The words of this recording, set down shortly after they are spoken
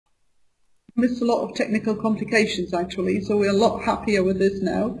missed a lot of technical complications actually, so we're a lot happier with this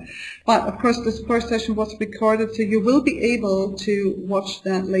now. But of course this first session was recorded, so you will be able to watch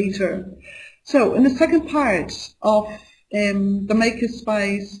that later. So in the second part of the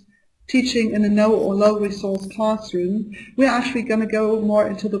Makerspace teaching in a no or low resource classroom, we're actually going to go more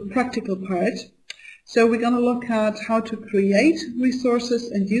into the practical part. So we're going to look at how to create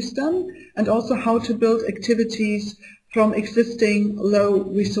resources and use them, and also how to build activities from existing low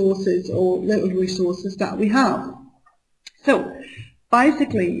resources or little resources that we have. So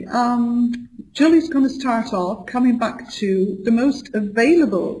basically, Julie's going to start off coming back to the most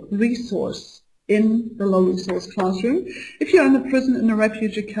available resource in the low resource classroom. If you're in a prison, in a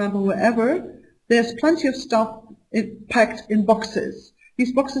refugee camp or wherever, there's plenty of stuff packed in boxes.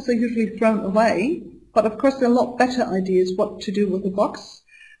 These boxes are usually thrown away, but of course there are a lot better ideas what to do with a box.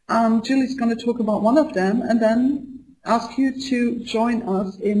 Julie's going to talk about one of them and then ask you to join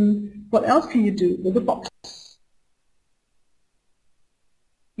us in what else can you do with a box.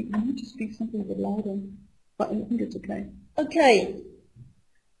 You need to speak something a bit louder, but I think it's okay. Okay,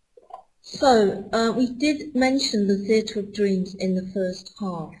 so we did mention the Theatre of Dreams in the first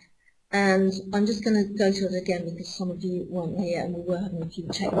half, and I'm just going to go through it again because some of you weren't here and we were having a few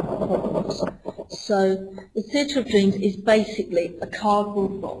technical problems. So the Theatre of Dreams is basically a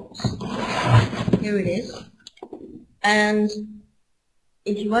cardboard box. Here it is. And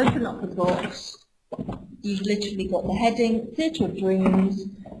if you open up the box, you've literally got the heading, Theatre of Dreams,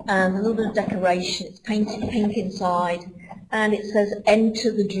 and a little bit of decoration. It's painted pink inside, and it says,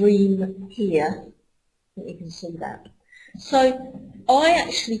 Enter the Dream Here. I think you can see that. So I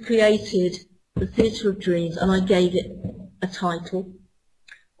actually created the Theatre of Dreams, and I gave it a title.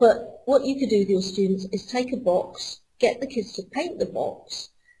 But what you could do with your students is take a box, get the kids to paint the box,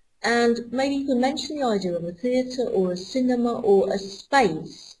 and maybe you can mention the idea of a theatre or a cinema or a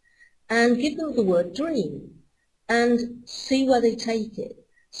space and give them the word dream and see where they take it.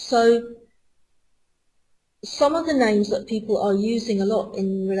 So some of the names that people are using a lot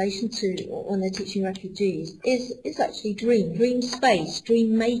in relation to when they're teaching refugees is actually dream space,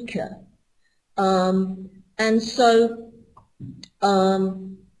 dream maker. And so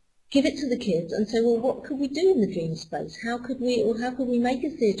give it to the kids and say, well, what could we do in the dream space? How could we make a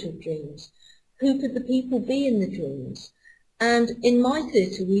theatre of dreams? Who could the people be in the dreams? And in my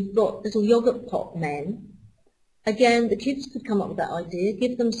theatre, we've got little yogurt pot men. Again, the kids could come up with that idea,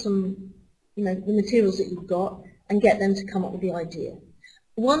 give them some, the materials that you've got, and get them to come up with the idea.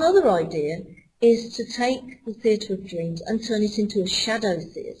 One other idea is to take the Theatre of Dreams and turn it into a shadow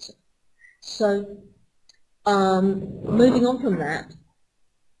theatre. So, moving on from that,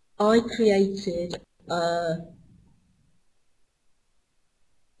 I created the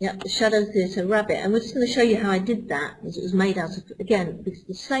Shadow Theatre rabbit, and we're just going to show you how I did that, as it was made out of, again, it's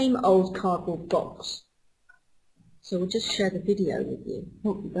the same old cardboard box. So we'll just share the video with you.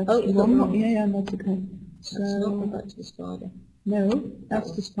 You got wrong. Yeah, that's okay. So it's not go back to the spider. No,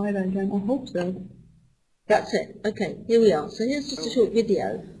 that's the spider again. I hope so. That's it. Okay, here we are. So here's just a short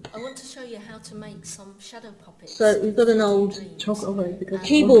video. I want to show you how to make some shadow puppets. So we've got an old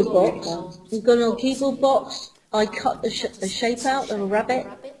keyboard box. We've got an old keyboard box. I cut the shape out of a rabbit.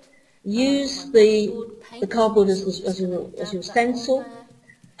 Use the cardboard as your stencil,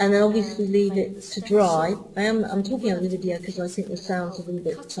 and then obviously leave it to dry. I'm talking over the video because I think the sound's a little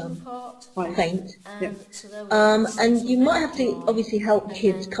bit faint. And you might have to obviously help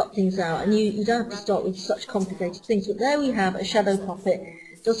kids cut things out, and you don't have to start with such complicated things. But there we have a shadow puppet,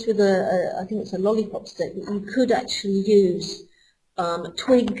 just with I think it's a lollipop stick, but you could actually use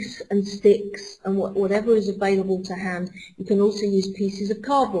twigs and sticks and whatever is available to hand. You can also use pieces of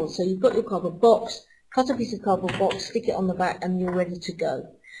cardboard. So you've got your cardboard box, cut a piece of cardboard box, stick it on the back, and you're ready to go.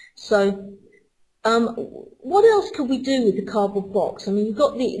 So what else could we do with the cardboard box? I mean, you've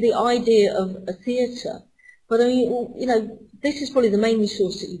got the idea of a theatre, but I mean, this is probably the main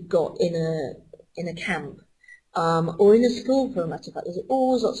resource that you've got in a camp or in a school, for a matter of fact. There's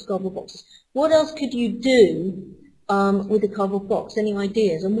always lots of cardboard boxes. What else could you do with a cardboard box? Any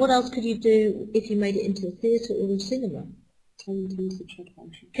ideas? And what else could you do if you made it into a theatre or a cinema? Can you use the chat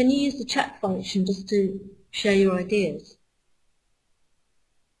function? Can you use the chat function just to share your ideas?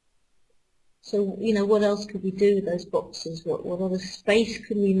 So, what else could we do with those boxes? What other space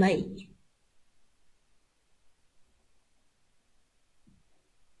could we make?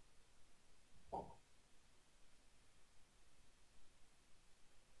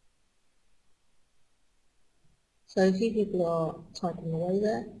 So a few people are typing away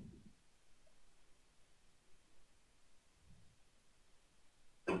there.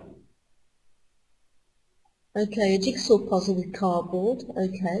 Okay, a jigsaw puzzle with cardboard.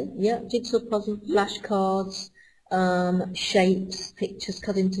 Okay, yeah, jigsaw puzzle, flashcards, shapes, pictures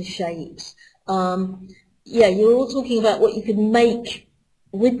cut into shapes. Yeah, you're all talking about what you can make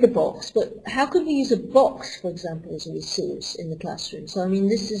with the box, but how could we use a box, for example, as a resource in the classroom? So, I mean,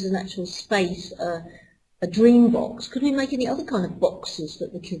 this is an actual space, a dream box. Could we make any other kind of boxes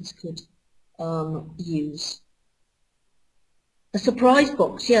that the kids could use? A surprise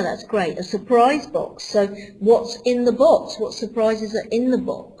box, yeah, that's great. A surprise box. So what's in the box? What surprises are in the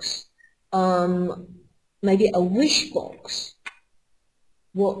box? Maybe a wish box.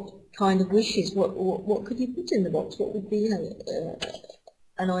 What kind of wishes? What could you put in the box? What would be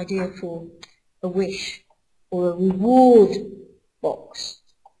an idea for a wish or a reward box?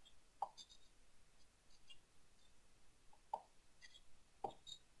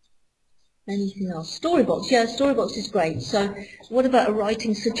 Anything else? Storybox, yeah, storybox is great. So what about a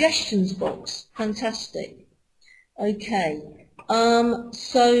writing suggestions box? Fantastic. Okay.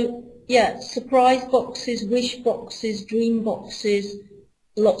 So yeah, surprise boxes, wish boxes, dream boxes,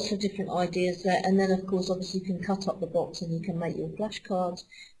 lots of different ideas there. And then of course obviously you can cut up the box and you can make your flashcards,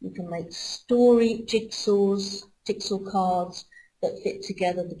 you can make story jigsaws, jigsaw cards that fit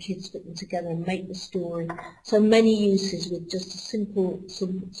together, the kids fit them together and make the story. So many uses with just a simple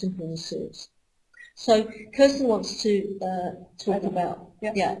resource. So Kirsten wants to talk about,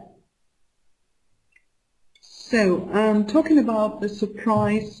 yeah. So, talking about the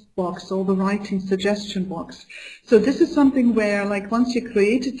surprise box or the writing suggestion box. So this is something where, like, once you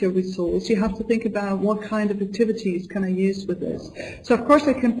created your resource, you have to think about what kind of activities can I use with this. So of course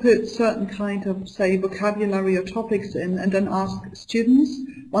I can put certain kind of, say, vocabulary or topics in and then ask students,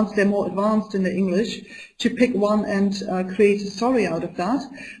 once they're more advanced in the English, to pick one and create a story out of that.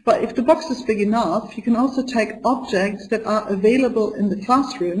 But if the box is big enough, you can also take objects that are available in the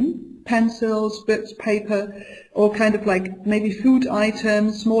classroom, pencils, bits, paper, or kind of like maybe food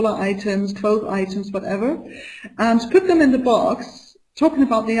items, smaller items, clothes items, whatever, and put them in the box, talking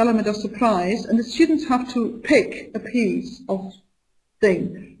about the element of surprise, and the students have to pick a piece of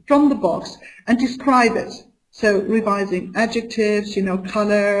thing from the box and describe it. So revising adjectives,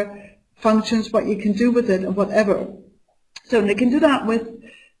 color, functions, what you can do with it, and whatever. So they can do that with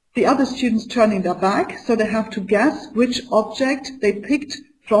the other students turning their back, so they have to guess which object they picked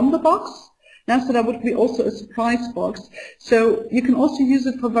from the box. Now, so that would be also a surprise box. So you can also use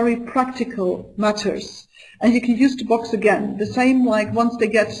it for very practical matters. And you can use the box again. The same, like once they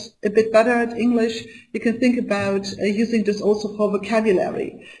get a bit better at English, you can think about using this also for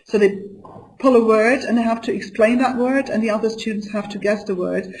vocabulary. So they pull a word and they have to explain that word, and the other students have to guess the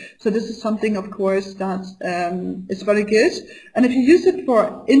word. So this is something, of course, that is very good. And if you use it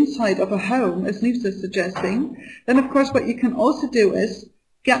for inside of a home, as Neve is suggesting, then of course what you can also do is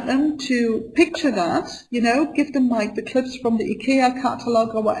get them to picture that, give them like the clips from the IKEA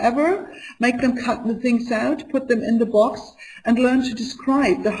catalog or whatever, make them cut the things out, put them in the box, and learn to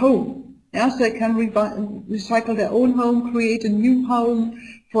describe the home. Yeah, so they can recycle their own home, create a new home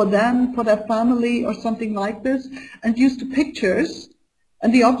for them, for their family, or something like this, and use the pictures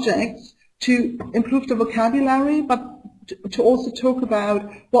and the objects to improve the vocabulary, but to also talk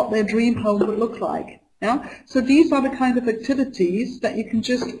about what their dream home would look like. Yeah? So these are the kind of activities that you can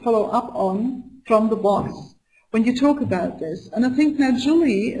just follow up on from the box when you talk about this. And I think now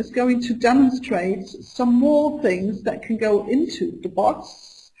Julie is going to demonstrate some more things that can go into the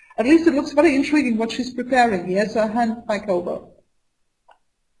box. At least it looks very intriguing what she's preparing here, so I'll hand back over.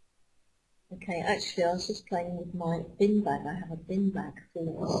 Okay, actually I was just playing with my bin bag. I have a bin bag full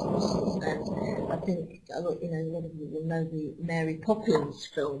of resources, and I think a lot of you will know the Mary Poppins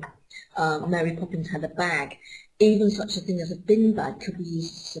film. Mary Poppins had a bag. Even such a thing as a bin bag could be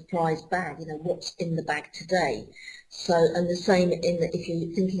used as a surprise bag, what's in the bag today. So, and the same if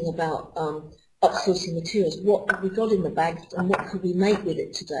you're thinking about upsourcing materials, what have we got in the bag and what could we make with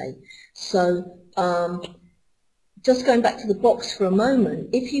it today? So, just going back to the box for a moment,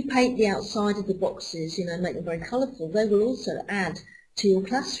 if you paint the outside of the boxes, make them very colourful, they will also add to your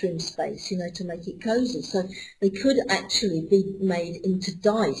classroom space, to make it cosy. So they could actually be made into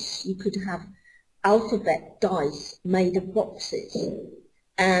dice. You could have alphabet dice made of boxes,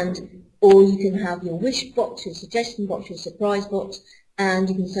 or you can have your wish box, your suggestion box, your surprise box, and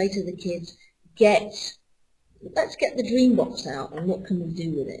you can say to the kids, let's get the dream box out, and what can we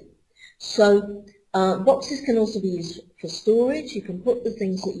do with it? So boxes can also be used for storage. You can put the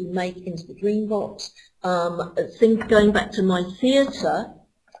things that you make into the dream box. Going back to my theatre,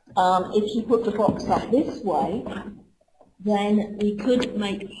 if you put the box up this way, then we could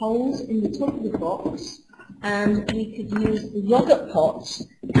make holes in the top of the box and we could use the yogurt pots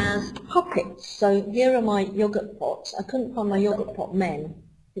as puppets. So here are my yogurt pots. I couldn't find my yogurt pot men.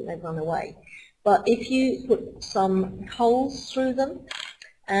 I think they've run away. But if you put some holes through them,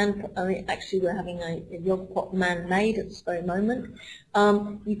 and actually we're having a yogurt pot man made at this very moment,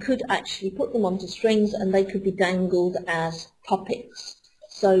 you could actually put them onto strings and they could be dangled as puppets.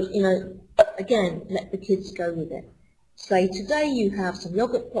 So, you know, again, let the kids go with it. Say, today you have some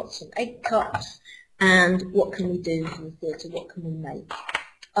yogurt pots, some egg cups, and what can we do for the theatre, what can we make?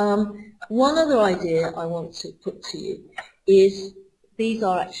 One other idea I want to put to you is these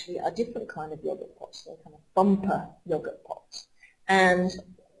are actually a different kind of yogurt pots. They're kind of bumper yogurt pots. And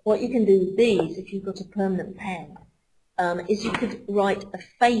what you can do with these, if you've got a permanent pen, is you could write a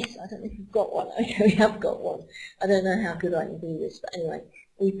face. I don't know if you've got one. Okay, we have got one. I don't know how good I can do this, but anyway,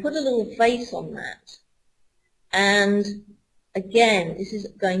 we put a little face on that. And again, this is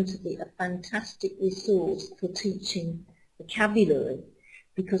going to be a fantastic resource for teaching vocabulary,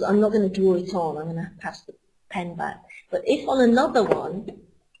 because I'm not going to draw it on. I'm going to pass the pen back. But if on another one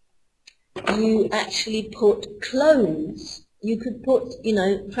you actually put clothes, you could put, you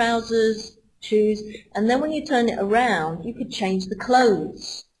know, trousers, shoes, and then when you turn it around, you could change the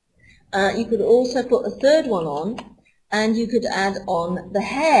clothes. You could also put a third one on, and you could add on the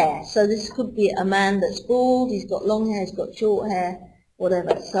hair. So this could be a man that's bald, he's got long hair, he's got short hair,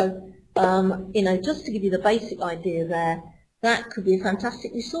 whatever. So, you know, just to give you the basic idea there, that could be a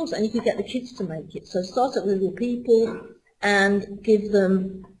fantastic resource, and you could get the kids to make it. So start up with little people and give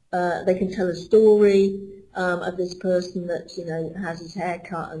them, they can tell a story of this person that, you know, has his hair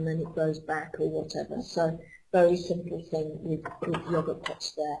cut and then it grows back or whatever. So very simple thing with yogurt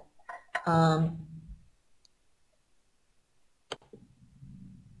pots there.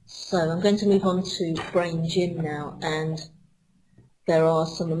 So I'm going to move on to Brain Gym now, and there are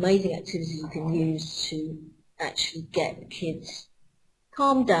some amazing activities you can use to actually get kids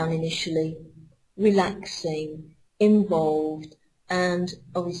calmed down initially, relaxing, involved, and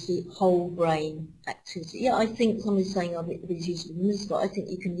obviously whole brain activity. Yeah, I think somebody's saying it's used with this, but I think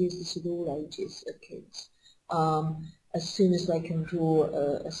you can use this with all ages of kids. As soon as they can draw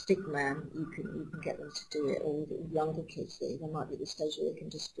a stick man, you can get them to do it. Or with younger kids, there might be the stage where they can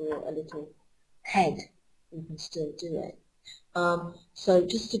just draw a little head. You can still do it. So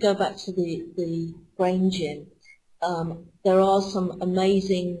just to go back to the Brain Gym, there are some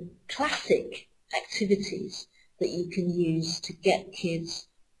amazing classic activities that you can use to get kids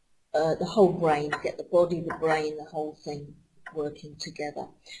the whole brain, get the body, the brain, the whole thing working together.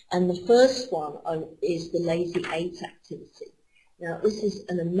 And the first one is the Lazy 8 activity. Now this is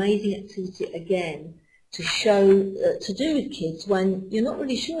an amazing activity again to show, to do with kids when you're not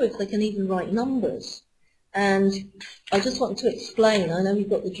really sure if they can even write numbers. And I just want to explain, I know we've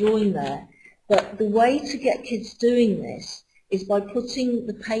got the drawing there, but the way to get kids doing this is by putting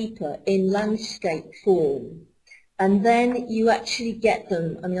the paper in landscape form. And then you actually get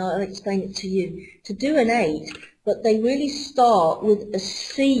them, I mean, I'll explain it to you, to do an 8, but they really start with a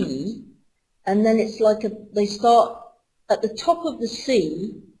C, and then it's like they start at the top of the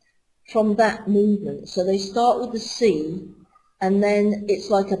C from that movement. So they start with the C, and then it's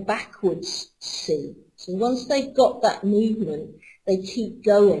like a backwards C. So once they've got that movement, they keep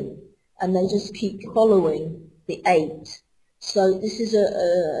going, and they just keep following the 8. So this is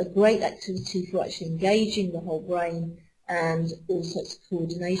a great activity for actually engaging the whole brain, and also it's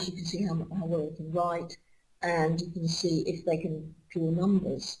coordination. You can see how well they can write, and you can see if they can draw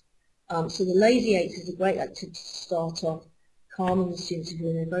numbers. So the Lazy 8 is a great activity to start off, calming the students if you're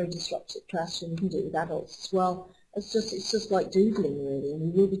in a very disruptive classroom. You can do it with adults as well. It's just like doodling really, and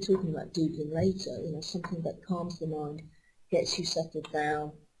we will be talking about doodling later. You know, something that calms the mind, gets you settled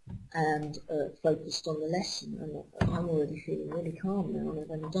down, and focused on the lesson. And I'm already feeling really calm now, and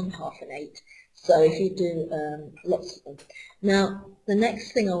I've only done half an 8. So if you do lots of them. Now, the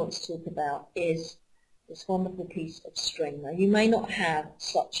next thing I want to talk about is this wonderful piece of string. Now, you may not have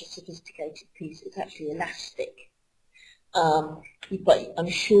such a sophisticated piece. It's actually elastic. But I'm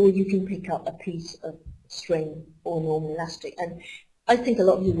sure you can pick up a piece of string or normal elastic. And I think a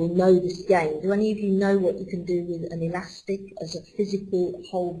lot of you will know this game. Do any of you know what you can do with an elastic as a physical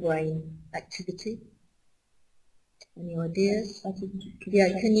whole brain activity? Any ideas? Yeah,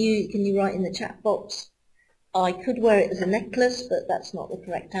 can you write in the chat box? I could wear it as a necklace, but that's not the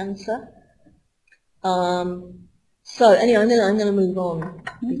correct answer. So anyway, I'm going to move on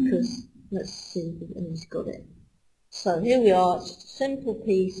because let's see if anybody's got it. So here we are, just a simple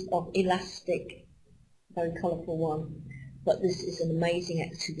piece of elastic, very colourful one. But this is an amazing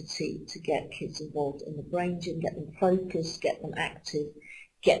activity to get kids involved in the Brain Gym, get them focused, get them active,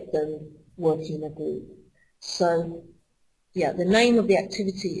 get them working in a group. So, yeah, the name of the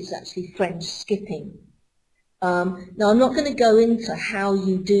activity is actually French skipping. Now, I'm not going to go into how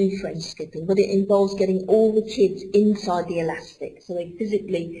you do French skipping, but it involves getting all the kids inside the elastic. So they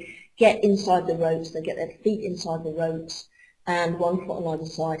physically get inside the ropes, they get their feet inside the ropes, and one foot on either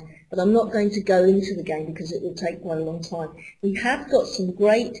side. But I'm not going to go into the game because it will take quite a long time. We have got some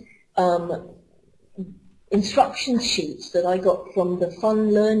great instruction sheets that I got from the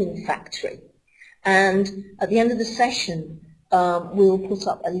Fun Learning Factory. And at the end of the session, we'll put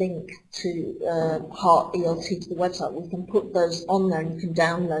up a link to Heart ELT, to the website. We can put those on there and you can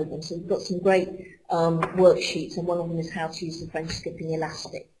download them. So we've got some great worksheets, and one of them is how to use the French skipping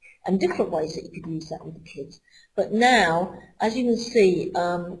elastic, and different ways that you could use that with the kids. But now, as you can see,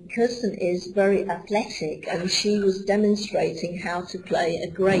 Kirsten is very athletic, and she was demonstrating how to play a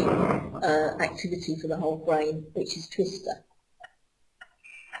great activity for the whole brain, which is Twister.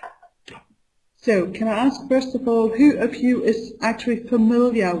 So, can I ask first of all, who of you is actually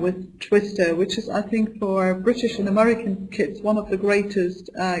familiar with Twister, which is, I think, for British and American kids, one of the greatest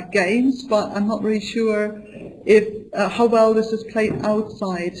games, but I'm not really sure if how well this is played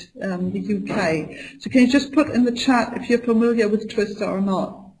outside the UK. So can you just put in the chat if you're familiar with Twister or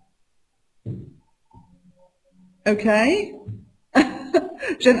not? Okay.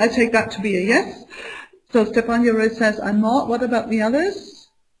 Jen, I take that to be a yes. So Stefania Rose says, I'm not. What about the others?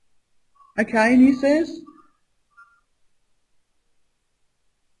 Okay, and he says?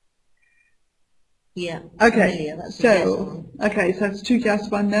 Yeah. Okay. So it's 2 yes,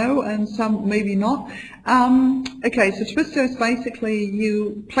 1 no, and some maybe not. Okay, so Twister is basically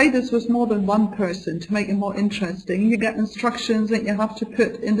you play this with more than one person to make it more interesting. You get instructions that you have to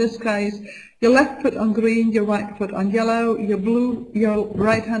put, in this case, your left foot on green, your right foot on yellow, your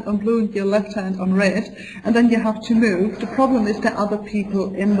right hand on blue, and your left hand on red, and then you have to move. The problem is there are other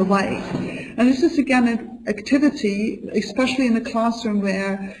people in the way. And this is again an activity, especially in a classroom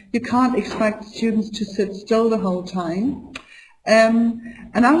where you can't expect students to sit still the whole time.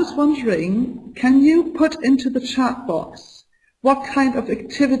 And I was wondering, can you put into the chat box what kind of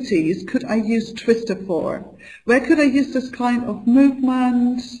activities could I use Twister for? Where could I use this kind of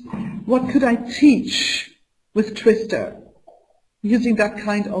movement? What could I teach with Twister using that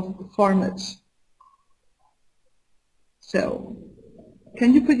kind of format? So,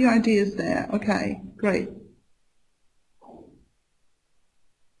 can you put your ideas there? Okay, great.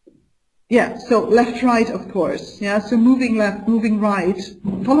 Yeah, so left, right, of course. Yeah, so moving left, moving right,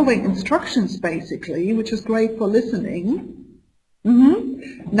 following instructions basically, which is great for listening.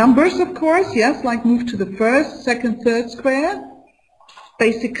 Numbers, of course, yes, like move to the first, second, third square.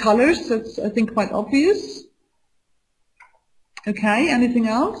 Basic colors, that's I think quite obvious. Okay, anything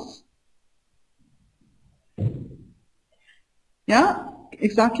else? Yeah,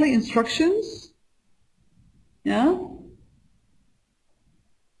 exactly, instructions. Yeah.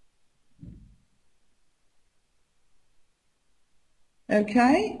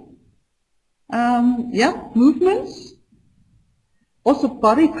 Okay. Yeah, movements. Also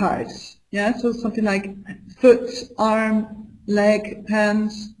body parts. Yeah, so something like foot, arm, leg,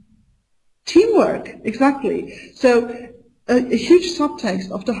 hands. Teamwork, exactly. So a huge subtext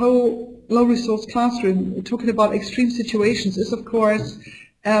of the whole low resource classroom, talking about extreme situations, is of course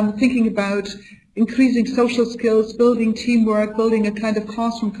thinking about increasing social skills, building teamwork, building a kind of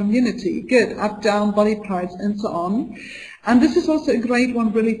classroom community. Good, up, down, body parts, and so on. And this is also a great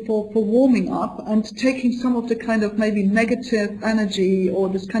one really for warming up and taking some of the kind of maybe negative energy or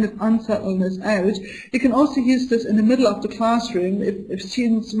this kind of unsettledness out. You can also use this in the middle of the classroom if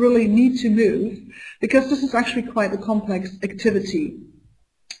students really need to move, because this is actually quite a complex activity.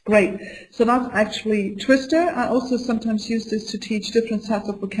 Great. So that's actually Twister. I also sometimes use this to teach different sets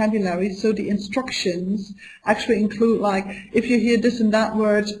of vocabulary. So the instructions actually include, like, if you hear this and that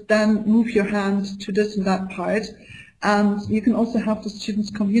word, then move your hand to this and that part. And you can also have the students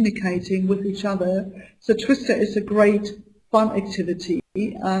communicating with each other. So Twister is a great fun activity,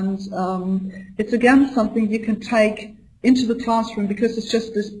 and it's again something you can take into the classroom because it's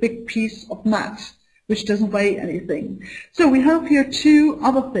just this big piece of mat which doesn't weigh anything. So we have here two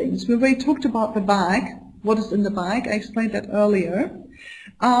other things. We already talked about the bag, what is in the bag. I explained that earlier.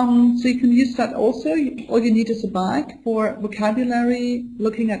 So you can use that also. All you need is a bag for vocabulary,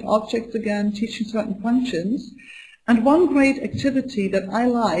 looking at objects again, teaching certain functions. And one great activity that I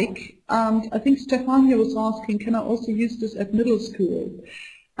like, and I think Stefania was asking, can I also use this at middle school?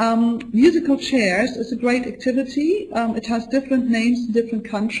 Musical chairs is a great activity. It has different names in different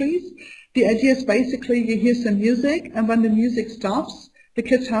countries. The idea is basically you hear some music, and when the music stops, the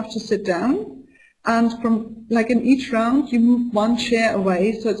kids have to sit down. And from, like in each round, you move one chair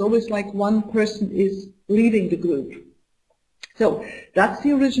away, so it's always like one person is leaving the group. So that's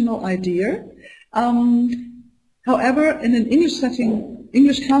the original idea. However, in an English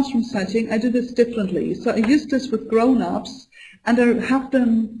classroom setting, I do this differently. So I use this with grown-ups, and I have them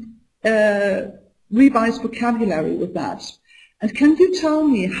revise vocabulary with that. And can you tell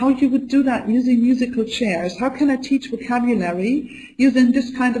me how you would do that using musical chairs? How can I teach vocabulary using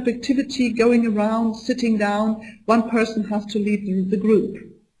this kind of activity, going around, sitting down, one person has to leave the group?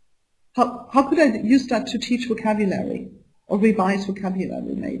 How could I use that to teach vocabulary or revise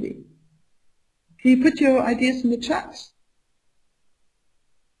vocabulary maybe? Can you put your ideas in the chat?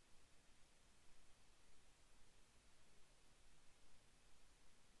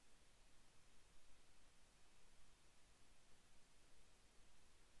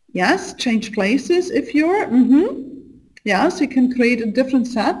 Yes, change places if you're, yes, you can create a different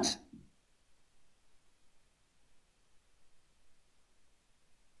set.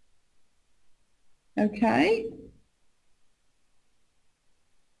 Okay.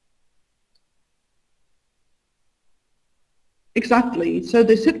 Exactly. So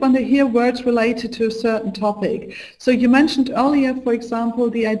they sit when they hear words related to a certain topic. So you mentioned earlier, for example,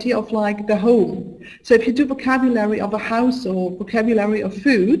 the idea of like the home. So if you do vocabulary of a house or vocabulary of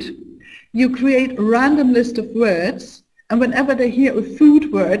food, you create a random list of words, and whenever they hear a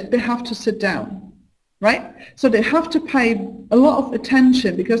food word, they have to sit down, right? So they have to pay a lot of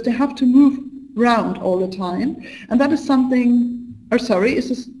attention because they have to move around all the time. And that is something, or sorry, is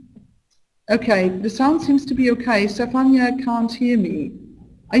this? Okay, the sound seems to be okay. Stefania can't hear me.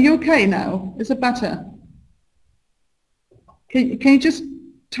 Are you okay now? Is it better? Can you just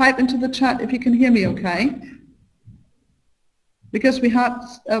type into the chat if you can hear me okay? Because we had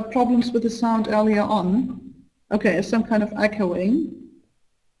problems with the sound earlier on. Okay, some kind of echoing.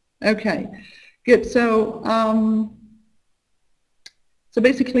 Okay, good. So, so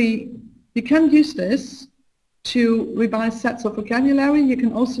basically, you can use this to revise sets of vocabulary. You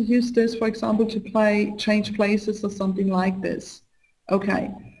can also use this, for example, to change places or something like this.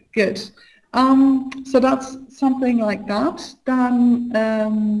 Okay, good. So that's something like that. Then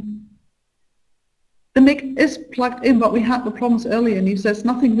the mic is plugged in, but we had the problems earlier, and he says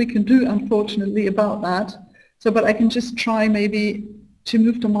nothing we can do, unfortunately, about that. So, but I can just try maybe to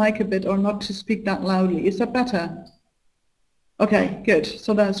move the mic a bit or not to speak that loudly. Is that better? Okay, good.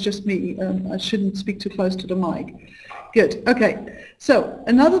 So that's just me. I shouldn't speak too close to the mic. Good. Okay. So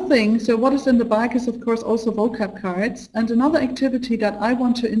another thing, so what is in the bag is of course also vocab cards. And another activity that I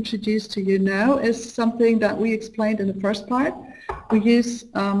want to introduce to you now is something that we explained in the first part. We use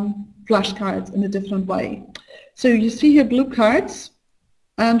flashcards in a different way. So you see here blue cards.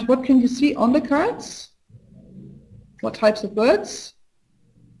 And what can you see on the cards? What types of words?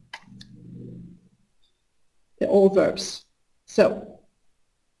 They're all verbs. So,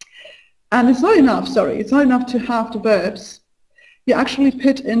 and it's not enough, it's not enough to have the verbs. You actually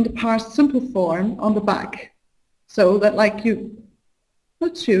put in the past simple form on the back. So that like you,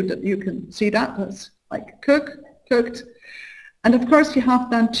 not sure that you can see that, that's like cook, cooked. And of course you have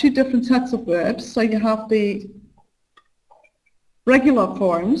then two different sets of verbs. So you have the regular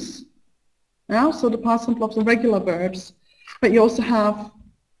forms, so the past simple of the regular verbs, but you also have,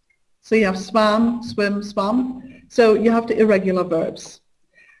 so you have swam, swim, swam. So you have the irregular verbs.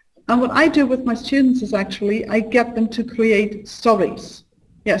 And what I do with my students is actually I get them to create stories.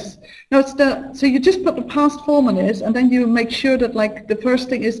 Yes. No, it's so you just put the past form on it, and then you make sure that like the first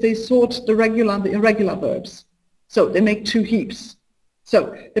thing is they sort the regular and the irregular verbs. So they make two heaps.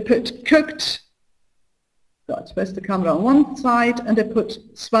 So they put cooked, so it's supposed to come on one side, and they put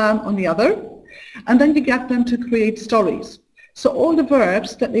swam on the other. And then you get them to create stories. So all the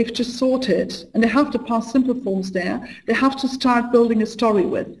verbs that they've just sorted, and they have the past simple forms there, they have to start building a story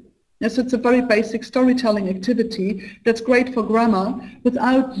with. Yes, it's a very basic storytelling activity that's great for grammar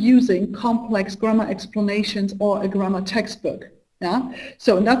without using complex grammar explanations or a grammar textbook. Yeah.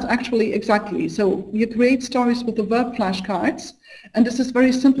 So and that's actually exactly. So you create stories with the verb flashcards, and this is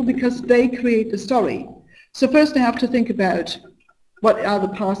very simple because they create the story. So first they have to think about what are the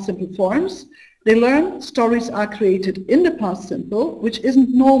past simple forms. They learn stories are created in the past simple, which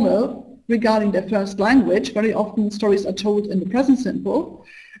isn't normal regarding their first language. Very often stories are told in the present simple.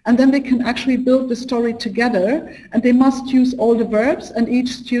 And then they can actually build the story together, and they must use all the verbs, and each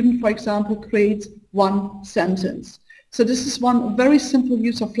student, for example, creates one sentence. So this is one very simple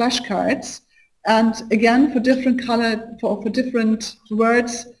use of flashcards. And again, for different color, for different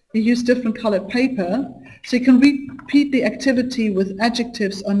words, you use different colored paper. So you can repeat the activity with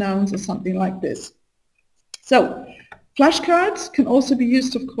adjectives or nouns or something like this. So flashcards can also be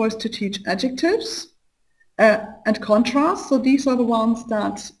used, of course, to teach adjectives. and contrast. So these are the ones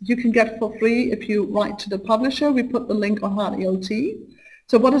that you can get for free if you write to the publisher. We put the link on HeartELT.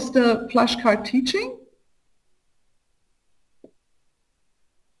 So what is the flashcard teaching?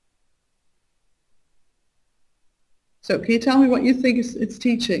 So can you tell me what you think it's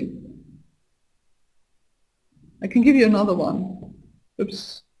teaching? I can give you another one.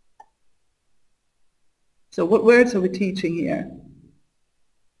 Oops. So what words are we teaching here?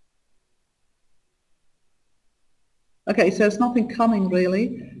 Okay, so there's nothing coming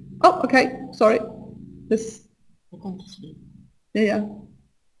really. Oh, okay, sorry. This. Yeah.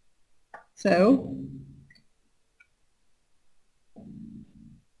 So.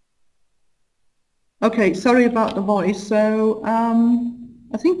 Okay, sorry about the voice. So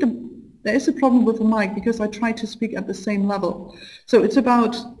I think there is a problem with the mic because I try to speak at the same level. So it's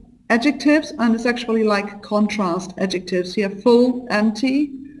about adjectives, and it's actually like contrast adjectives. You have full,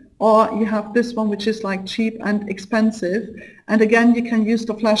 empty, or you have this one which is like cheap and expensive. And again, you can use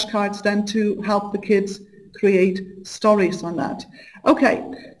the flashcards then to help the kids create stories on that. Okay,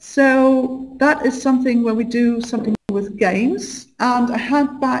 so that is something where we do something with games, and I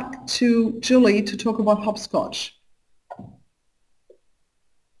hand back to Julie to talk about hopscotch.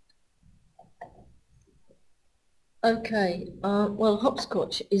 Okay, well,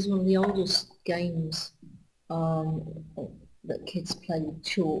 hopscotch is one of the oldest games that kids play with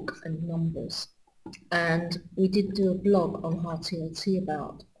chalk and numbers, and we did do a blog on HeartELT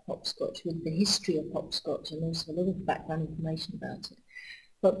about hopscotch with the history of hopscotch and also a lot of background information about it.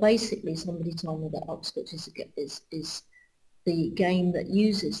 But basically, somebody told me that hopscotch is the game that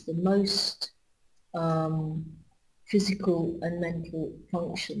uses the most physical and mental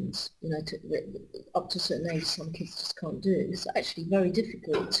functions. You know, up to a certain age, some kids just can't do it. It's actually very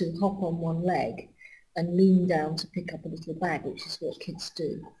difficult to hop on one leg and lean down to pick up a little bag, which is what kids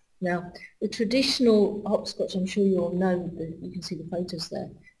do. Now, the traditional hopscotch, I'm sure you all know, you can see the photos there,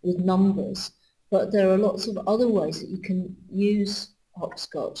 with numbers, but there are lots of other ways that you can use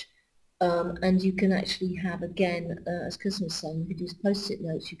hopscotch, and you can actually have, again, as Kirsten was saying, you could use post-it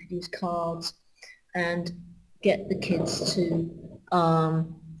notes, you could use cards, and get the kids to,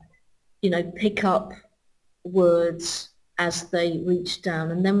 you know, pick up words as they reach down,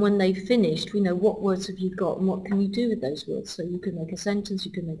 and then when they've finished, we know what words have you got and what can you do with those words. So you can make a sentence,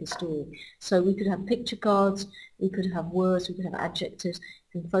 you can make a story. So we could have picture cards, we could have words, we could have adjectives,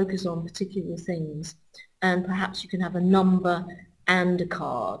 you can focus on particular things, and perhaps you can have a number and a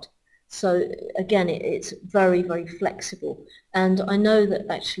card. So again, it's very, very flexible. And I know that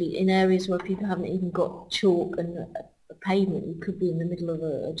actually in areas where people haven't even got chalk and a pavement, you could be in the middle of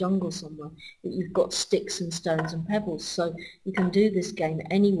a jungle somewhere, but you've got sticks and stones and pebbles. So you can do this game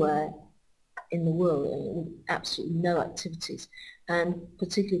anywhere in the world with absolutely no activities. And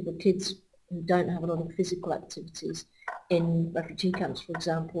particularly for kids who don't have a lot of physical activities in refugee camps, for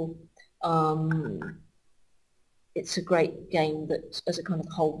example, it's a great game that as a kind of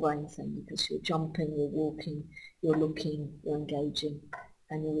whole brain thing, because you're jumping, you're walking, you're looking, you're engaging,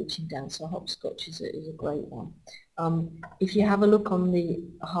 and you're reaching down. So hopscotch is a great one. If you have a look on the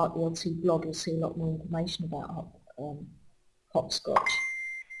HeartELT blog, you'll see a lot more information about hopscotch.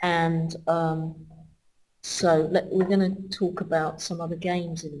 And so we're going to talk about some other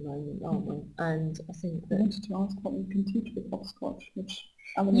games in a moment, aren't we? And I think that... I wanted to ask what we can teach with hopscotch, which...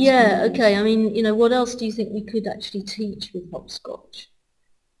 Yeah, okay, I mean, you know, what else do you think we could actually teach with hopscotch?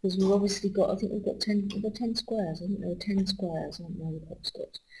 Because we've obviously got, I think we've got 10 squares, I think there are 10 squares, aren't there, with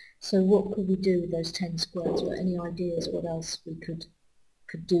hopscotch? So what could we do with those 10 squares, or any ideas what else we could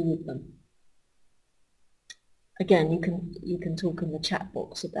do with them? Again, you can talk in the chat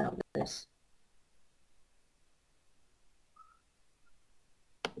box about this.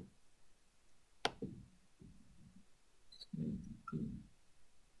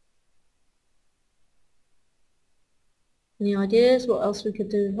 Any ideas what else we could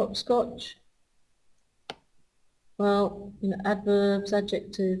do with hopscotch? Well, you know, adverbs,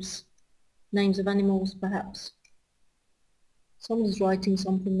 adjectives, names of animals perhaps. Someone's writing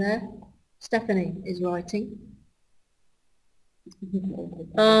something there. Stephanie is writing.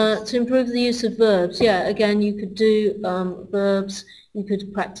 To improve the use of verbs, yeah, again you could do verbs, you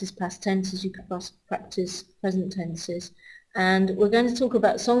could practice past tenses, you could practice present tenses, and we're going to talk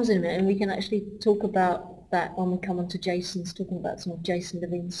about songs in a minute, and we can actually talk about that when we come on to Jason's talking about some of Jason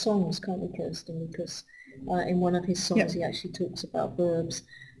Levine's songs, can't we, Kirsten? Because in one of his songs he actually talks about verbs,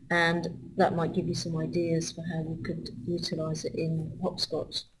 and that might give you some ideas for how you could utilise it in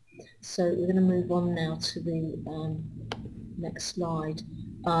hopscotch. So we're going to move on now to the next slide,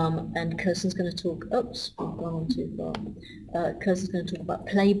 and Kirsten's going to talk, oops, we've gone on too far. Kirsten's going to talk about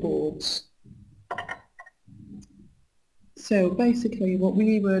playboards. So basically what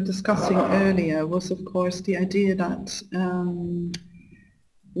we were discussing earlier was of course the idea that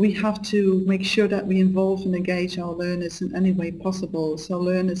we have to make sure that we involve and engage our learners in any way possible. So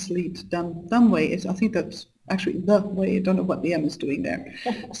learners lead them way. I think that's actually the way. I don't know what the M is doing there.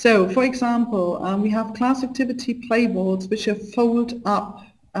 So for example, we have class activity playboards which are fold up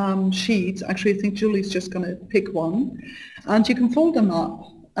sheets. Actually I think Julie's just going to pick one. And you can fold them up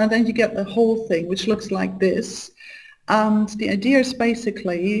and then you get the whole thing which looks like this. And the idea is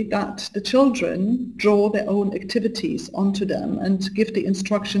basically that the children draw their own activities onto them and give the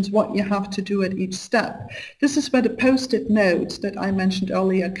instructions what you have to do at each step. This is where the post-it notes that I mentioned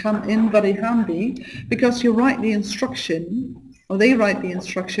earlier come in very handy, because you write the instruction, or they write the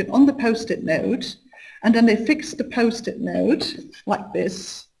instruction on the post-it note, and then they fix the post-it note like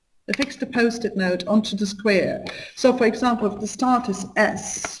this. They fix the post-it note onto the square. So for example, if the start is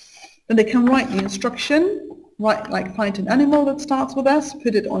S, then they can write the instruction, right, like find an animal that starts with S,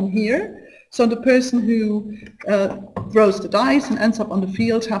 put it on here. So the person who throws the dice and ends up on the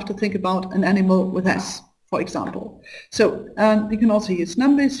field have to think about an animal with S, for example. So you can also use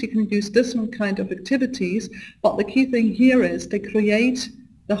numbers, you can use different kind of activities, but the key thing here is they create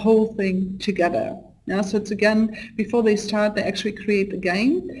the whole thing together. Yeah, so it's again, before they start, they actually create the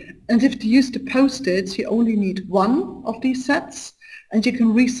game. And if you use the post-its, you only need one of these sets. And you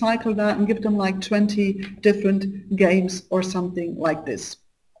can recycle that and give them like 20 different games or something like this.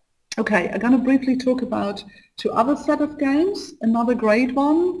 Okay, I'm going to briefly talk about two other set of games. Another great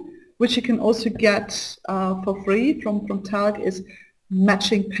one, which you can also get for free from Talg, is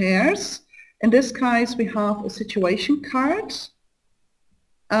matching pairs. In this case, we have a situation card.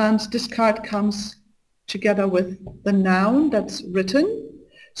 And this card comes together with the noun that's written.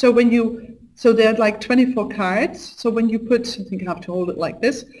 So there are like 24 cards. So when you put, I think I have to hold it like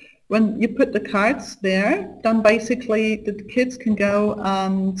this. When you put the cards there, then basically the kids can go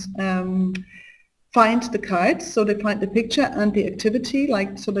and find the cards. So they find the picture and the activity,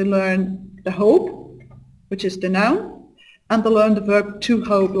 so they learn the hope, which is the noun, and they learn the verb to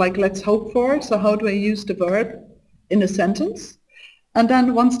hope, like let's hope for. So how do I use the verb in a sentence? And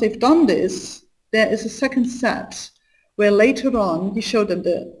then once they've done this, there is a second set where later on you show them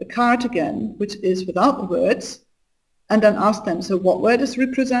the card again, which is without the words, and then ask them, so what word is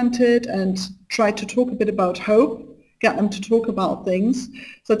represented, and try to talk a bit about hope, get them to talk about things.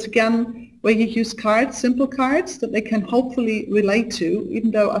 So it's again where you use cards, simple cards that they can hopefully relate to,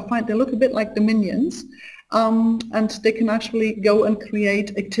 even though I find they look a bit like the Minions, and they can actually go and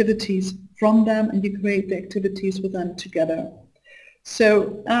create activities from them, and you create the activities with them together.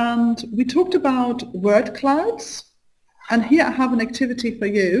 So, and we talked about word clouds. And here I have an activity for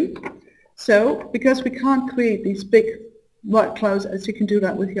you. So, because we can't create these big word clouds as you can do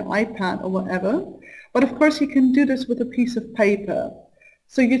that with your iPad or whatever, but of course you can do this with a piece of paper.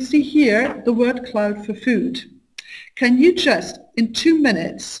 So you see here the word cloud for food. Can you just, in 2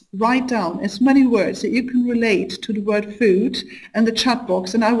 minutes, write down as many words that you can relate to the word food in the chat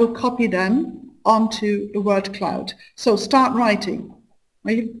box, and I will copy them onto the word cloud. So start writing.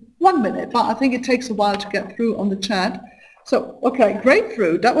 1 minute, but I think it takes a while to get through on the chat. So, okay,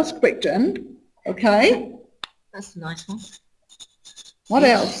 grapefruit, that was quick, Jen. Okay. That's a nice one. What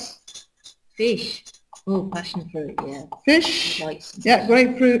else? Fish. Oh, passion fruit, yeah. Fish. Yeah,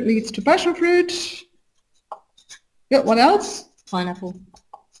 grapefruit leads to passion fruit. Yeah, what else? Pineapple.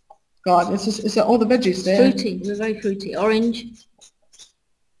 God, is all the veggies there? Fruity, they're very fruity. Orange.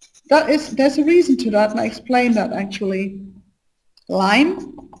 There's a reason to that, and I explained that actually.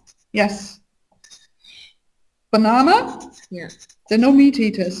 Lime. Yes. Banana? Yeah. They're no meat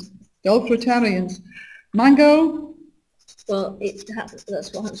eaters. They're all fruitarians. Mango? Well, that's what happens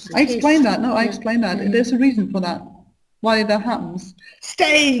to the I kids. explained that. No, I explained that. Yeah. There's a reason for that. Why that happens.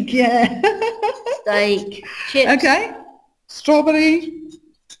 Steak, yeah. Steak. Chips. Okay. Strawberry.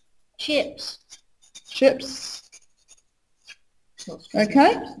 Chips. Chips.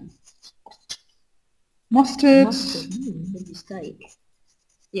 Okay. Mustard. Mustard. Maybe steak.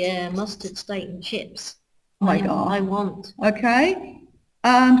 Yeah, mustard, steak and chips. Oh my God. I want. Okay.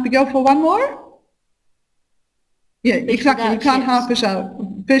 And we go for one more? Yeah, Fish exactly. You without can't have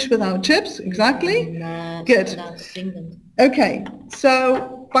chips. fish without chips. Exactly. No, Good. that's England. Okay.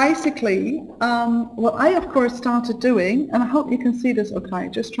 So basically, what I of course started doing, and I hope you can see this okay,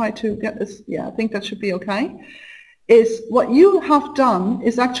 just try to get this, yeah, I think that should be okay, is what you have done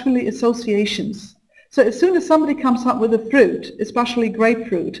is actually associations. So as soon as somebody comes up with a fruit, especially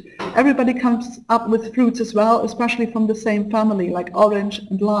grapefruit, everybody comes up with fruits as well, especially from the same family, like orange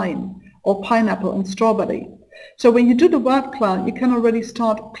and lime, or pineapple and strawberry. So when you do the word cloud, you can already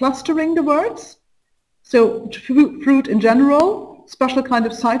start clustering the words, So fruit in general, special kind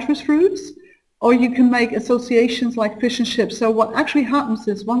of citrus fruits, or you can make associations like fish and chips. So what actually happens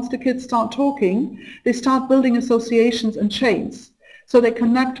is once the kids start talking, they start building associations and chains. So they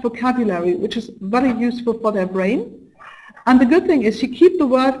connect vocabulary, which is very useful for their brain. And the good thing is you keep the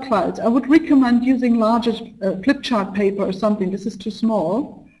word clouds. I would recommend using larger flip chart paper or something. This is too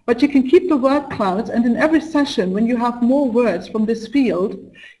small. But you can keep the word clouds, and in every session, when you have more words from this field,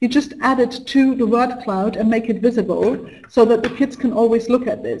 you just add it to the word cloud and make it visible so that the kids can always look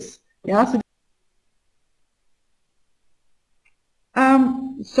at this. Yeah. So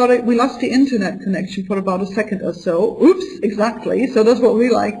sorry, we lost the internet connection for about a second or so. Oops, exactly. So that's what we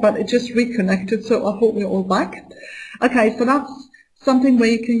like, but it just reconnected, so I hope we're all back. Okay, so that's something where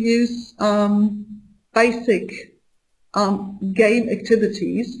you can use basic game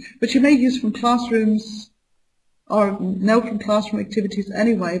activities, which you may use from classrooms or know from classroom activities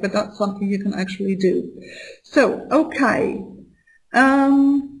anyway, but that's something you can actually do. So, okay.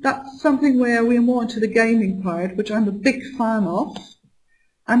 That's something where we're more into the gaming part, which I'm a big fan of.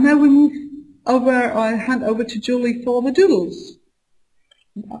 And now we move over, I hand over to Julie for the doodles.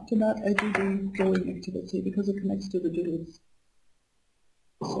 And after that I do the drawing activity because it connects to the doodles.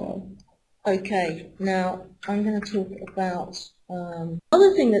 So. Okay, now I'm going to talk about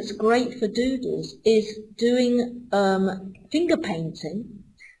another thing that's great for doodles is doing finger painting.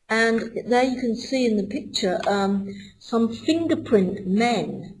 And there you can see in the picture some fingerprint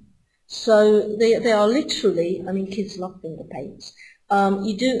men. So they are literally, I mean, kids love finger paints.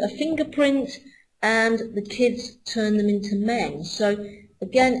 You do a fingerprint and the kids turn them into men. So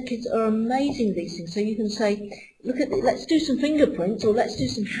again, kids are amazing at these things. So you can say, look at, let's do some fingerprints or let's do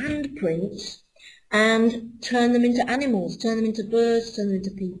some handprints and turn them into animals, turn them into birds, turn them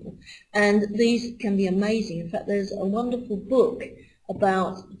into people. And these can be amazing. In fact, there's a wonderful book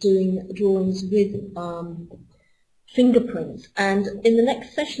about doing drawings with fingerprints, and in the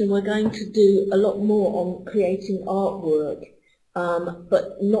next session we're going to do a lot more on creating artwork,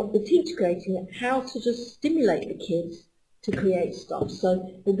 but not the teacher creating it, how to just stimulate the kids to create stuff. So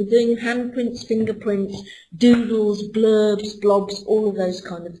we'll be doing handprints, fingerprints, doodles, blurbs, blobs, all of those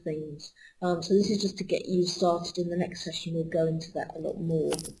kind of things. So this is just to get you started. In the next session we'll go into that a lot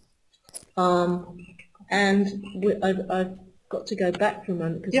more. I've got to go back for a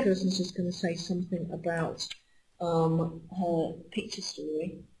moment because Kirsten's just going to say something about her picture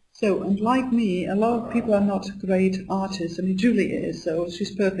story. So, and like me, a lot of people are not great artists. I mean, Julie is, so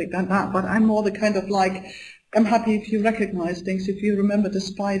she's perfect at that, but I'm more the kind of like, I'm happy if you recognize things, if you remember the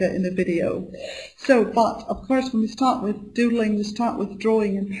spider in the video. So, but of course when we start with doodling, we start with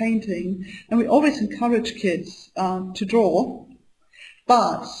drawing and painting, and we always encourage kids to draw.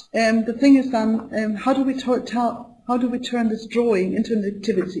 But the thing is then, how do we turn this drawing into an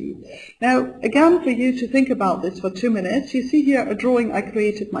activity? Now, again, for you to think about this for 2 minutes, you see here a drawing I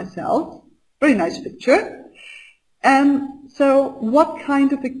created myself. Very nice picture. So what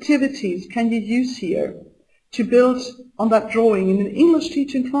kind of activities can you use here to build on that drawing in an English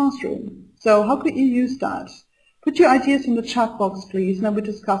teaching classroom? So how could you use that? Put your ideas in the chat box, please, and then we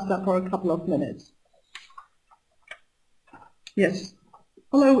discuss that for a couple of minutes. Yes.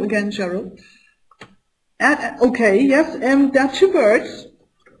 Hello again, Cheryl. Okay, yes, there are 2 birds.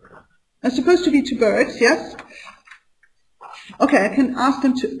 There's supposed to be 2 birds, yes. Okay, I can ask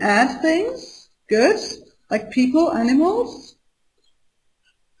them to add things. Good. Like people, animals.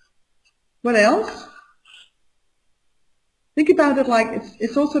 What else? Think about it like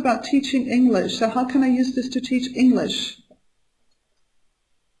it's also about teaching English. So how can I use this to teach English?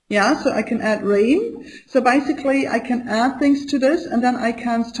 Yeah, so I can add rain. So basically I can add things to this and then I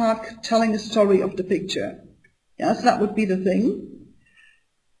can start telling a story of the picture. Yeah, so that would be the thing.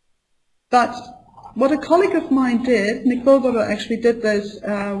 But what a colleague of mine did, Nick Bulborough actually did this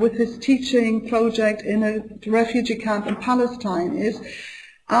with his teaching project in a refugee camp in Palestine, is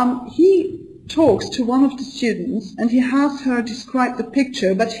he talks to one of the students and he has her describe the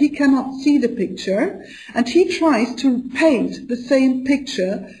picture, but he cannot see the picture, and he tries to paint the same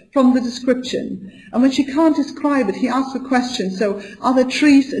picture from the description. And when she can't describe it, he asks a question. So, are there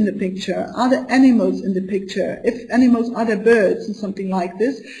trees in the picture? Are there animals in the picture? If animals, are there birds and something like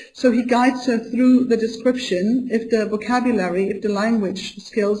this? So he guides her through the description if the vocabulary, if the language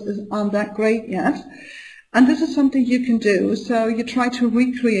skills aren't that great yet. And this is something you can do. So you try to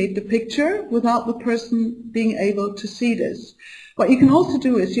recreate the picture without the person being able to see this. What you can also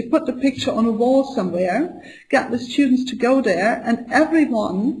do is you put the picture on a wall somewhere, get the students to go there, and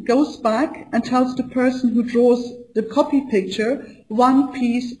everyone goes back and tells the person who draws the copy picture one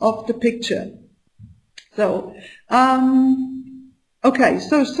piece of the picture. So, okay,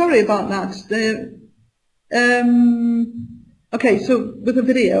 so sorry about that. Okay, so with a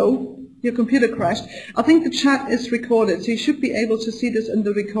video, your computer crashed. I think the chat is recorded, so you should be able to see this in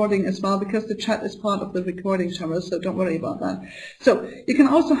the recording as well, because the chat is part of the recording, Sharon, so don't worry about that. So you can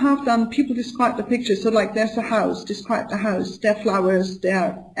also have then people describe the picture. So like there's a house, describe the house, there are flowers, there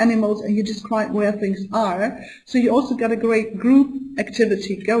are animals, and you describe where things are. So you also get a great group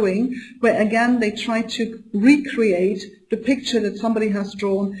activity going, where again they try to recreate the picture that somebody has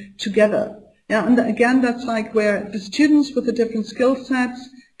drawn together. Yeah, and again, that's like where the students with the different skill sets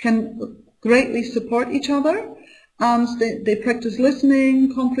can greatly support each other, and they practice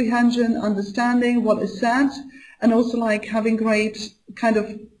listening, comprehension, understanding what is said, and also like having great kind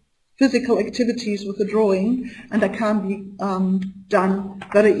of physical activities with the drawing, and that can be done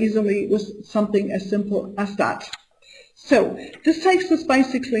very easily with something as simple as that. So this takes us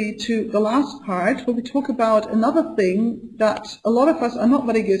basically to the last part, where we talk about another thing that a lot of us are not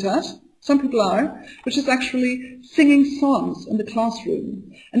very good at. Some people are, which is actually singing songs in the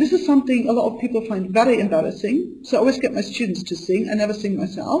classroom. And this is something a lot of people find very embarrassing. So I always get my students to sing. I never sing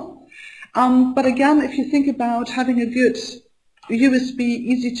myself. But again, if you think about having a good USB,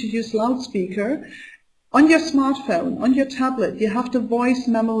 easy to use loudspeaker, on your smartphone, on your tablet, you have the voice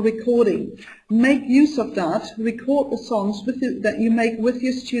memo recording. Make use of that, record the songs that you make with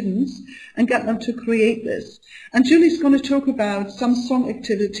your students and get them to create this. And Julie's going to talk about some song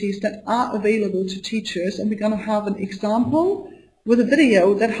activities that are available to teachers, and we're going to have an example with a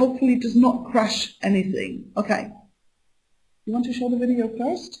video that hopefully does not crash anything. Okay. You want to show the video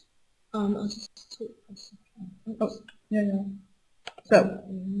first? I'll just talk for a second. Oh, yeah. So.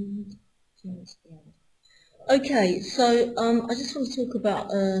 Okay, so I just want to talk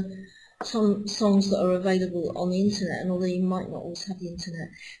about some songs that are available on the internet, and although you might not always have the internet,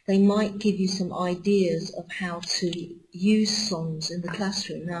 they might give you some ideas of how to use songs in the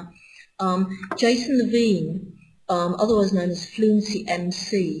classroom. Now, Jason Levine, otherwise known as Fluency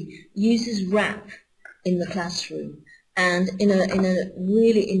MC, uses rap in the classroom, and in a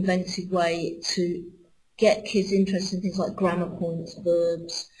really inventive way to get kids interested in things like grammar points,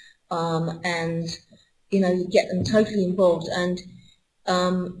 verbs, and get them totally involved, and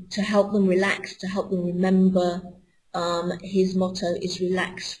to help them relax, to help them remember. His motto is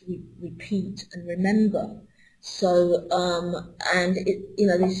relax, repeat, and remember. So, and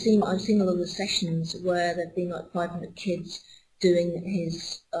I've seen a lot of sessions where there've been like 500 kids doing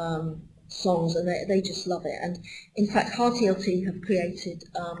his songs, and they just love it. And in fact, HeartELT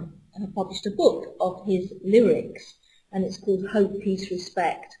have published a book of his lyrics, and it's called Hope, Peace,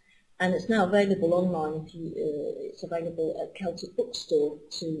 Respect. And it's now available online. It's available at Celtic Bookstore.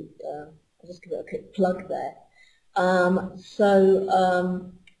 I'll just give it a quick plug there.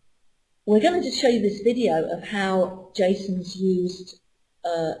 We're going to just show you this video of how Jason's used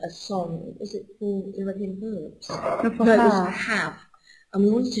a song. Was it for irregular verbs? No, it was for have. And we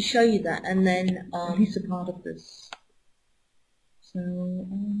wanted to show you that, and then he's a part of this. So.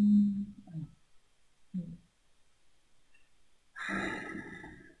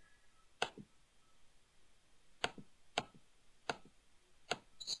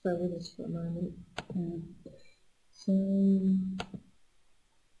 Bear with us for a moment.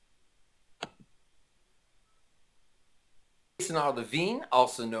 Jason R. Levine,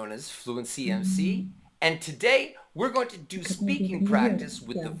 also known as Fluency MC, and today we're going to do speaking practice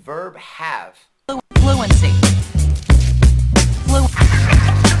with the verb have. Fluency.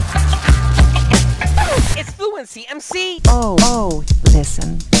 It's Fluency MC. Oh,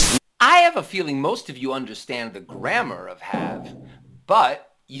 listen. I have a feeling most of you understand the grammar of have, but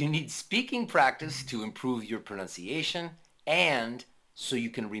you need speaking practice to improve your pronunciation and so you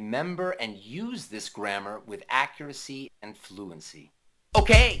can remember and use this grammar with accuracy and fluency.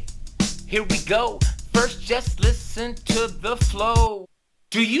 Okay, here we go. First, just listen to the flow.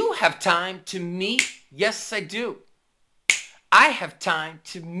 Do you have time to meet? Yes, I do. I have time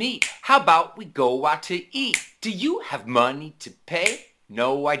to meet. How about we go out to eat? Do you have money to pay?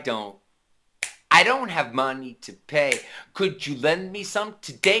 No, I don't. I don't have money to pay. Could you lend me some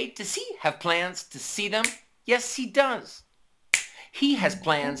today? Does he have plans to see them? Yes, he does. He has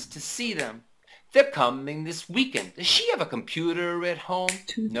plans to see them. They're coming this weekend. Does she have a computer at home?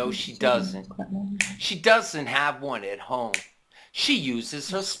 No, she doesn't. She doesn't have one at home. She uses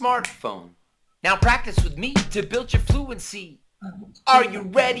her smartphone. Now practice with me to build your fluency. Are you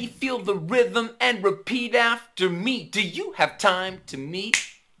ready? Feel the rhythm and repeat after me. Do you have time to meet?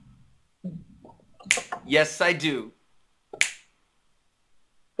 Yes, I do.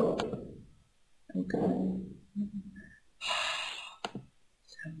 Okay.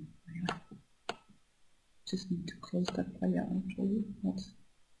 Just need to close that player actually.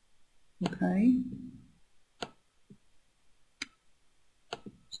 Okay.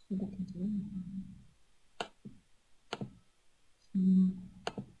 Okay,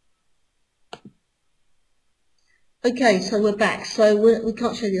 so we're back. So we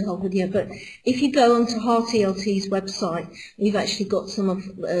can't show you the whole video, but if you go onto Heart ELT's website, we've actually got some of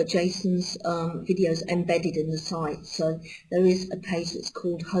Jason's videos embedded in the site. So there is a page that's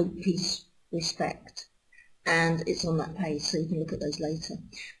called Hope, Peace, Respect, and it's on that page, so you can look at those later.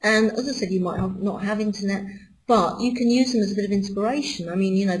 And as I said, you might not have internet, but you can use them as a bit of inspiration. I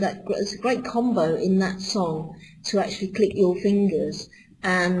mean, you know, it's a great combo in that song to actually click your fingers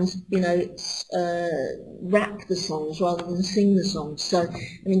and, you know, rap the songs rather than sing the songs. So,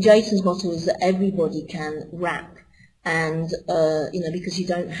 I mean, Jason's motto is that everybody can rap, and, you know, because you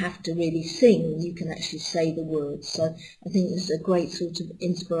don't have to really sing, you can actually say the words. So I think it's a great sort of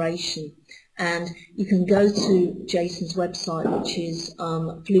inspiration. And you can go to Jason's website, which is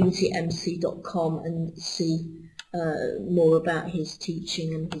fluencymc.com, and see more about his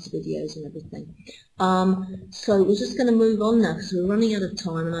teaching and his videos and everything. So we're just going to move on now because we're running out of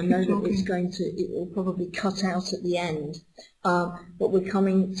time, and I know that it will probably cut out at the end. But we're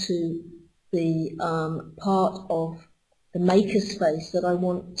coming to the part of the makerspace that I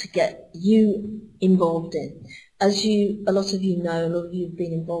want to get you involved in. As a lot of you know, a lot of you have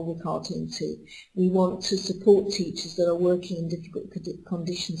been involved with Heart ELT, we want to support teachers that are working in difficult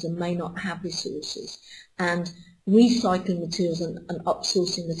conditions and may not have resources. And recycling materials and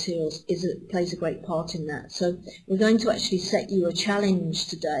upsourcing materials plays a great part in that. So we're going to actually set you a challenge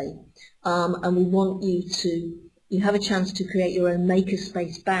today, and we want you have a chance to create your own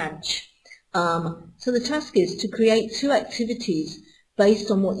makerspace badge. So the task is to create 2 activities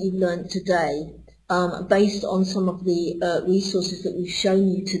based on what you've learned today, based on some of the resources that we've shown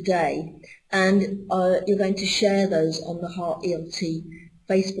you today, and you're going to share those on the Heart ELT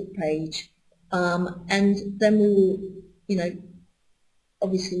Facebook page. And then we will, you know,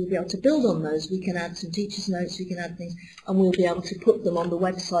 obviously we'll be able to build on those. We can add some teachers' notes, we can add things, and we'll be able to put them on the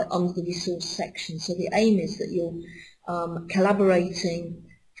website under the resource section. So the aim is that you're collaborating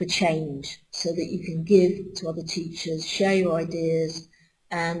for change, so that you can give to other teachers, share your ideas,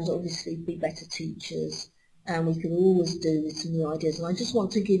 and obviously be better teachers. And we can always do with some new ideas. And I just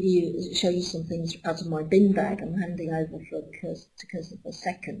want to show you some things out of my bin bag. I'm handing over to Kirsten for a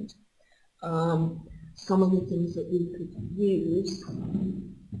second. Some of the things that we could use.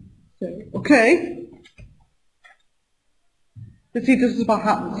 Okay. Let's see, this is what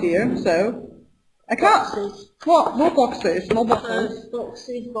happens here. So, I can't. Boxes. What? More boxes. More boxes.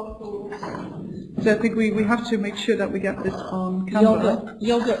 Boxes, bottles. So I think we have to make sure that we get this on camera.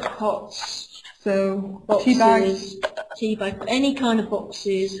 Yogurt pots. So Boxes, tea bags, any kind of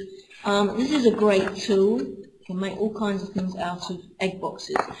boxes. This is a great tool. You can make all kinds of things out of egg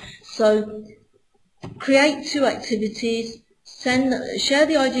boxes. So create 2 activities. Share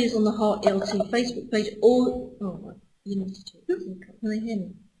the ideas on the Heart ELT Facebook page, or you need to talk. Can they hear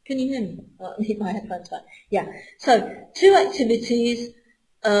me? Can you hear me? I need my headphones back. Yeah. So 2 activities.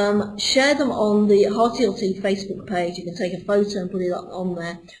 Share them on the Heart ELT Facebook page. You can take a photo and put it on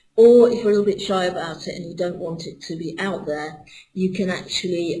there. Or if you're a little bit shy about it and you don't want it to be out there, you can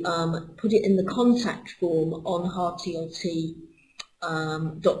actually put it in the contact form on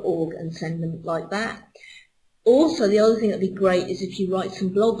heartelt.org and send them like that. Also, the other thing that would be great is if you write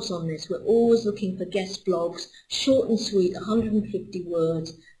some blogs on this. We're always looking for guest blogs, short and sweet, 150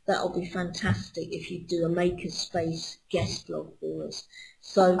 words. That will be fantastic if you do a makerspace guest blog for us.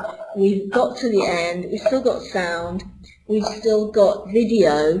 So we've got to the end. We've still got sound. We've still got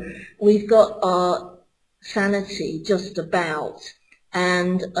video. We've got our sanity just about.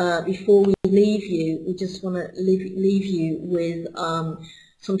 And before we leave you, we just want to leave you with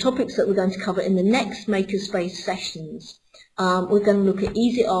some topics that we're going to cover in the next Makerspace sessions. We're going to look at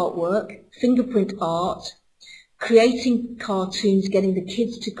easy artwork, fingerprint art, creating cartoons, getting the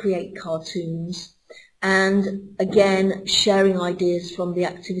kids to create cartoons, and again sharing ideas from the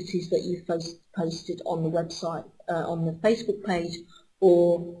activities that you've posted on the website, on the Facebook page,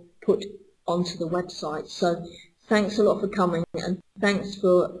 or put onto the website. So thanks a lot for coming, and thanks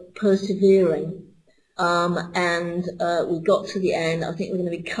for persevering. We got to the end. I think we're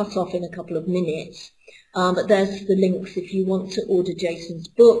going to be cut off in a couple of minutes, but there's the links. If you want to order Jason's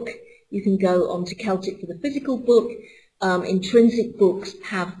book, you can go on to Celtic for the physical book. Intrinsic Books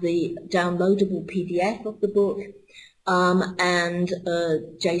have the downloadable PDF of the book, and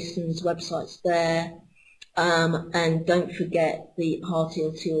Jason's website's there. And don't forget the Heart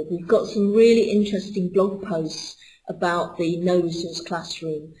ELT. We've got some really interesting blog posts about the No Resource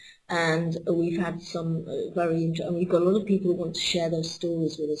Classroom, and we've had some very interesting, and we've got a lot of people who want to share those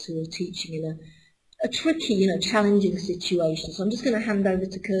stories with us, who are teaching in a tricky, challenging situation. So I'm just going to hand over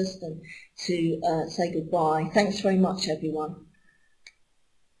to Kirsten to say goodbye. Thanks very much, everyone.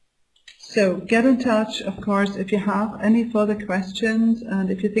 So get in touch, of course, if you have any further questions,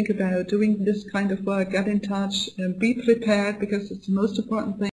 and if you think about doing this kind of work, get in touch and be prepared, because it's the most important thing.